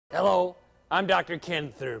Hello, I'm Dr.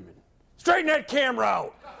 Ken Thurman. Straighten that camera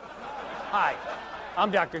out! Hi,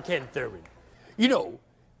 I'm Dr. Ken Thurman. You know,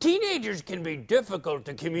 teenagers can be difficult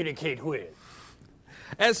to communicate with.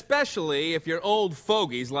 Especially if you're old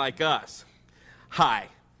fogies like us. Hi,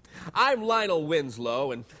 I'm Lionel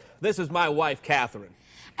Winslow, and this is my wife, Catherine.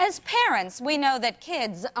 As parents, we know that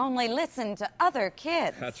kids only listen to other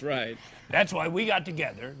kids. That's right. That's why we got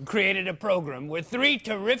together and created a program where 3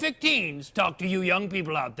 terrific teens talk to you young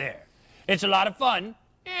people out there. It's a lot of fun,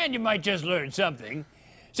 and you might just learn something.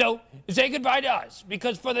 So, say goodbye to us,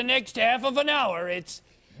 because for the next half of an hour, it's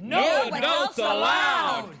No Adults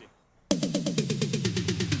Allowed!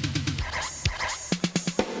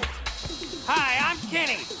 Hi, I'm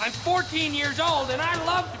Kenny. I'm 14 years old, and I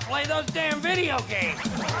love to play those damn video games.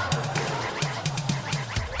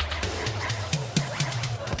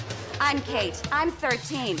 I'm Kate. I'm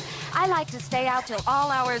 13. I like to stay out till all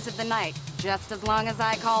hours of the night, just as long as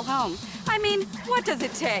I call home. I mean, what does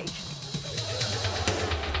it take?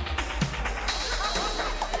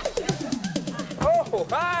 Oh,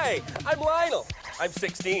 hi! I'm Lionel. I'm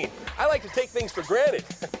 16. I like to take things for granted,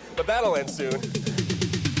 but that'll end soon.